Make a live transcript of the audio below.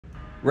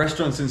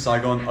Restaurants in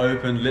Saigon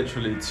opened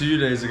literally 2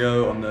 days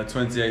ago on the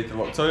 28th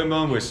of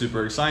October. We're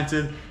super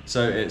excited.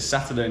 So it's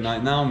Saturday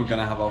night now, and we're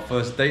gonna have our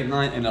first date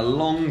night in a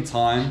long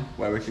time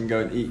where we can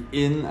go and eat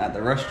in at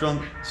the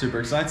restaurant.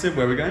 Super excited.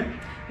 Where are we going?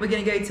 We're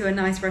going to go to a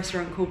nice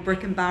restaurant called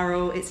Brick and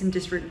Barrel. It's in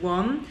District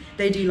 1.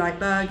 They do like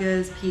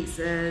burgers,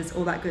 pizzas,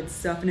 all that good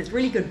stuff, and it's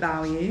really good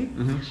value.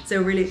 So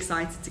we're really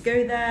excited to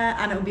go there,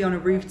 and it'll be on a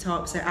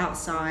rooftop, so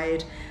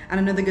outside. And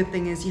another good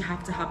thing is you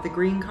have to have the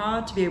green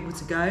card to be able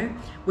to go,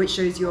 which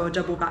shows you're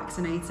double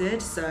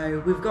vaccinated.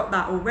 So we've got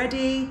that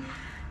already.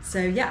 So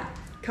yeah,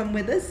 come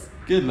with us.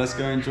 Good, let's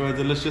go enjoy a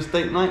delicious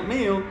date night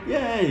meal.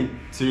 Yay!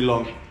 Too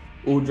long.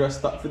 All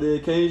dressed up for the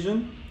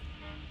occasion.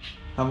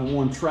 Haven't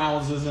worn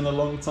trousers in a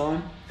long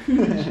time.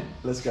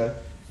 Let's go.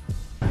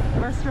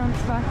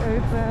 Restaurant's back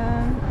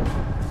open.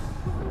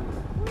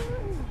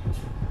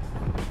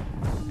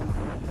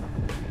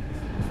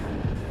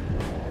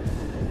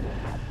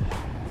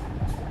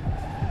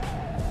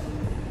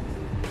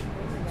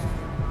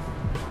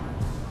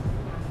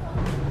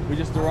 We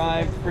just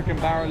arrived. Brick and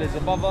Barrel is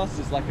above us.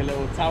 It's like a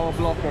little tower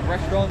block of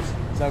restaurants.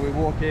 So we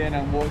walk in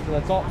and walk to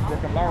the top,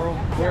 Brick and Barrel.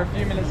 We're a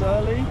few minutes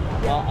early,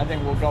 but I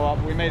think we'll go up.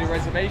 We made a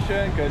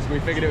reservation because we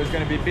figured it was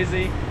going to be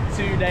busy.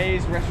 2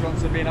 days,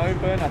 restaurants have been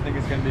open. I think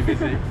it's going to be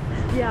busy.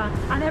 Yeah,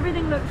 and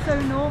everything looks so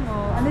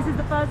normal. And this is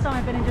the first time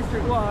I've been in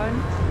District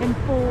 1 in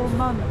 4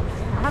 months.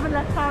 I haven't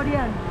left Saudi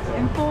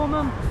in 4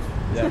 months.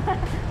 Yeah.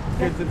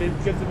 Good to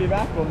be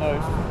back or no?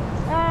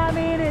 I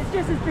mean, it's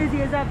just as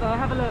busy as ever.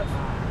 Have a look.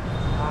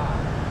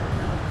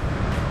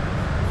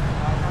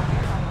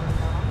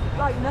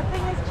 Like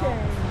nothing has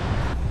changed.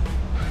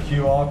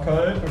 QR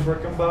code for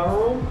Brick and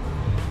Barrel.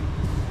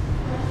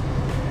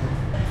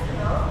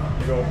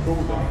 You gotta call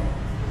them.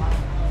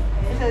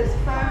 It says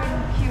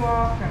phone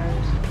QR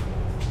code.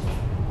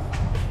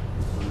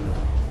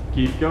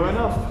 Keep going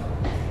up.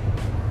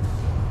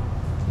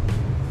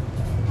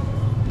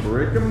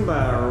 Brick and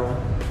Barrel.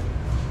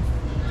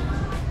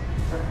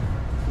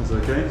 That's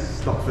okay.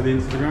 Stop for the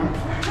Instagram.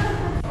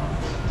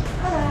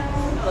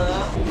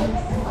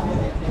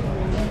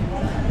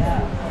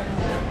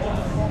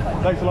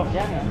 Thanks a lot.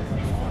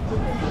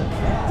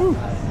 Woo.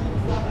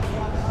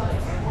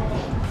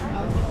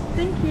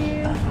 Thank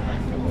you.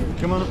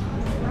 Come on up.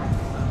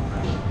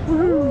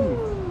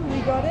 We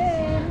got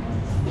in.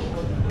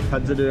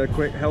 Had to do a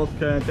quick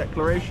healthcare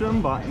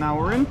declaration, but now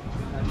we're in.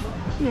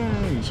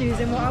 Yay.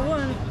 Choosing what I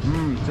want.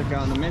 Check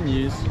out the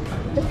menus.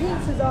 The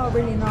pizzas are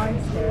really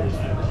nice here.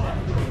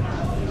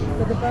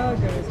 But the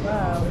burger as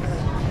well.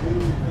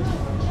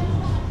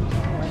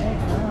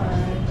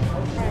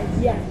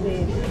 Yes,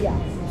 please. Yes.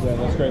 Yeah,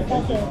 that's great.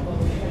 Thank you.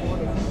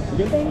 You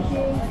good? Thank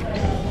you.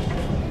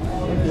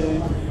 Thank you.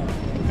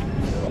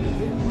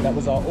 That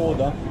was our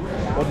order.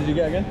 What did you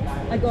get again?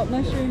 I got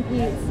mushroom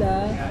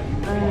pizza,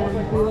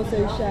 and we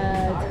also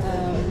shared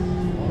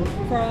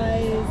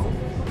fries,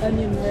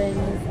 onion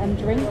rings, and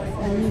drinks.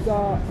 And you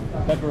got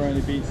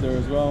Pepperoni pizza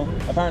as well.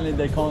 Apparently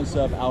they can't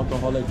serve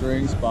alcoholic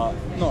drinks, but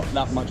not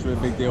that much of a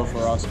big deal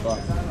for us.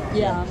 But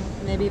yeah,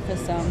 maybe for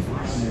some.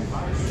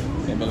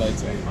 Maybe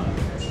later.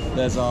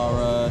 There's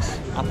our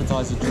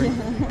appetizer drink.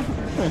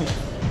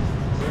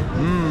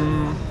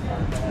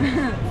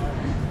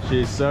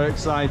 She's so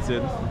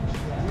excited.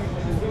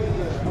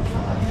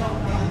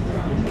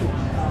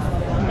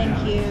 Thank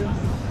you.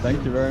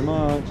 Thank you very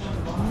much.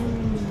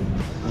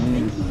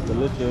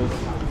 Delicious.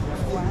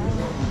 Wow.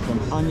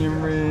 Some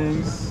onion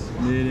rings,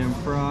 medium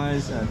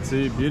fries, and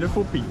 2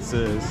 beautiful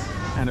pizzas.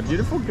 And a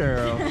beautiful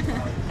girl.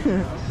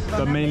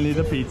 But mainly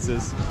the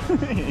pizzas.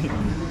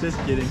 Just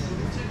kidding.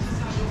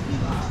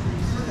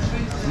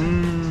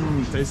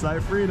 Tastes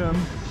like freedom.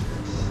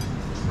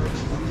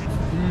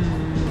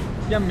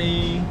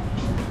 Yummy.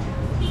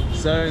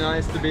 So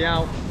nice to be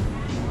out.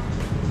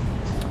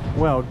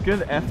 Well,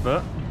 good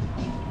effort.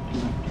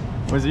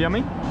 Was it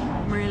yummy?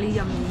 Really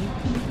yummy.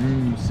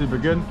 Super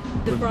good.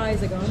 The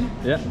fries are gone.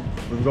 Yeah,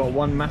 we've got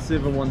 1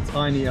 massive and 1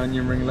 tiny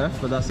onion ring left,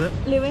 but that's it.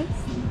 Lewis,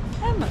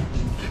 Emma.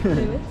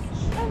 Lewis,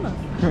 Emma.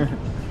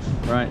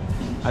 Right,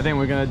 I think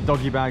we're gonna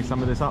doggy bag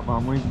some of this up,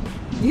 aren't we?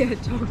 Yeah,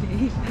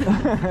 doggy.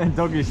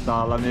 Doggy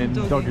style, I mean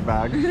doggy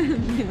bag.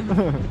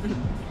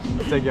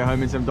 Take it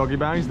home in some doggy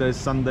bags. There's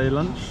Sunday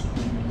lunch,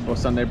 or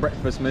Sunday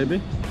breakfast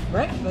maybe.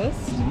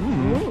 Breakfast?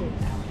 Ooh.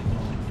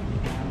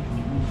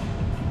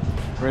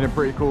 We're in a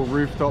pretty cool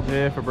rooftop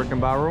here for Brick and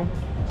Barrel.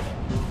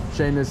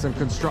 Shame there's some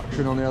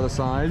construction on the other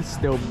side,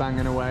 still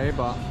banging away,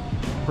 but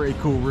pretty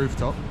cool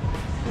rooftop.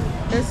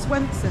 There's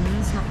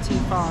Swenson's not too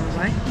far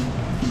away.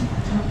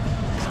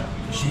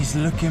 She's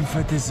looking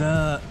for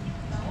dessert.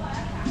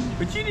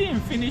 But you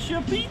didn't finish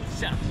your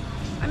pizza.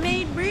 I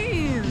made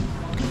room.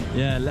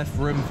 Yeah, left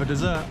room for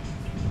dessert.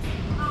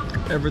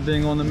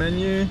 Everything on the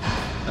menu,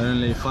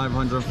 only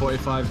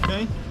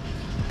 545k.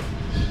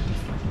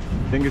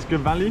 Think it's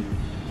good value?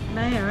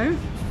 Mayo.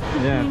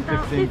 Yeah,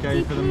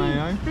 15k for the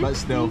mayo, but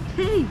still,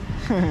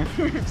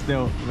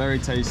 still very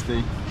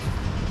tasty.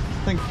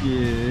 Thank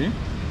you.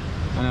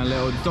 And a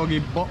little doggy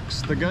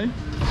box to go.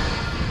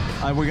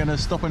 We're gonna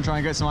stop and try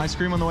and get some ice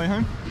cream on the way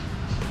home.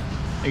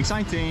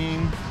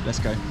 Exciting! Let's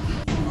go.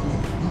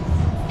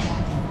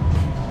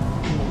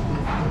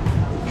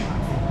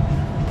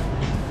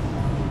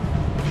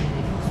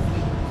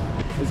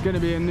 There's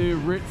going to be a new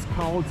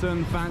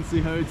Ritz-Carlton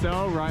fancy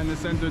hotel right in the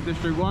center of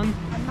District 1.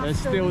 They're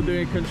still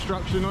doing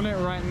construction on it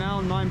right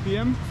now, 9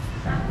 p.m.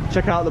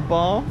 Check out the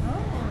bar.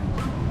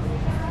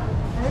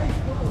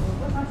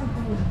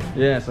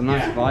 Yeah, it's a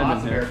nice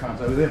vibe in here.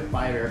 So we have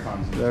 5 air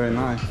cons. Very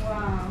nice.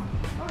 Wow.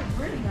 Oh, it's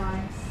really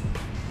nice.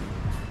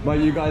 But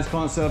you guys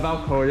can't serve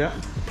alcohol yet?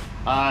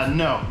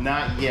 No,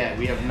 not yet.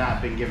 We have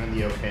not been given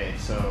the okay,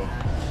 so.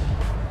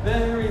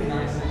 Very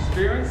nice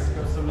experience.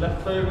 Got some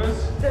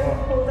leftovers.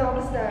 Don't fall down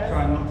the stairs.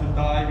 Try not to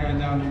die going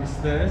down these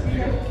stairs.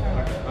 Okay,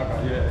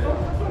 yeah.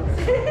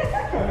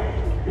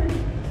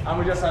 And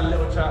we just had a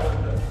little chat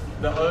with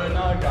the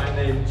owner, a guy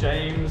named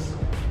James.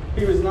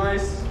 He was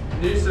nice.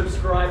 New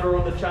subscriber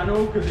on the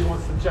channel because he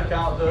wants to check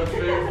out the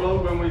food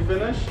vlog when we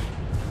finish.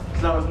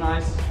 So that was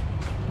nice.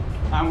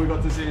 And we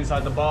got to see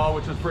inside the bar,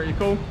 which was pretty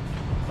cool.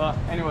 But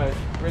anyway,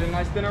 really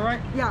nice dinner,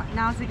 right? Yeah,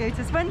 now to go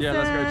to Swenson's. Yeah,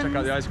 let's go check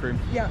out the ice cream.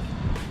 Yeah.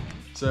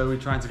 So we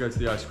tried to go to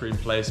the ice cream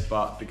place,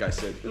 but the guy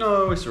said,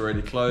 no, it's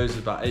already closed.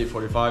 It's about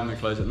 8:45 and they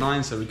close at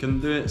 9, so we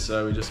couldn't do it.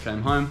 So we just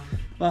came home.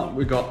 But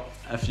we got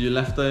a few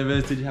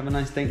leftovers. Did you have a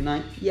nice date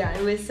night? Yeah,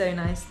 it was so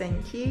nice,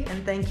 thank you.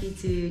 And thank you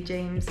to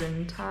James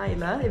and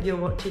Tyler, if you're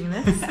watching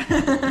this.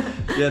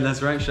 Yeah,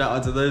 that's right. Shout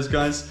out to those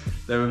guys.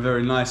 They were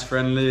very nice,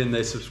 friendly, and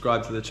they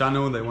subscribe to the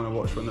channel. They want to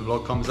watch when the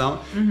vlog comes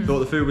out. Thought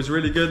the food was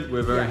really good.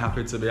 We're very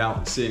happy to be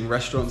out seeing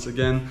restaurants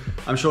again.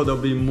 I'm sure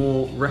there'll be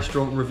more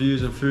restaurant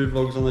reviews and food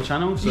vlogs on the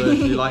channel. So if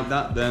you like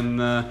that, then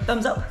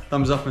Thumbs up.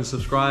 thumbs up and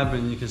subscribe,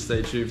 and you can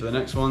stay tuned for the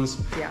next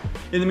ones. Yeah.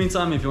 In the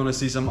meantime, if you want to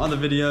see some other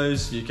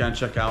videos, you can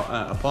check out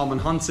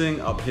apartment hunting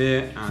up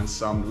here and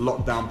some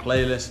lockdown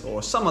playlist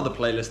or some other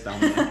playlist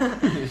down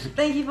there.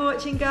 Thank you for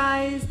watching,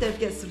 guys. Don't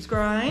forget to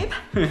subscribe.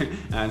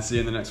 And see you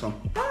in the next one.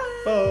 Bye.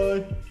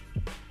 Bye.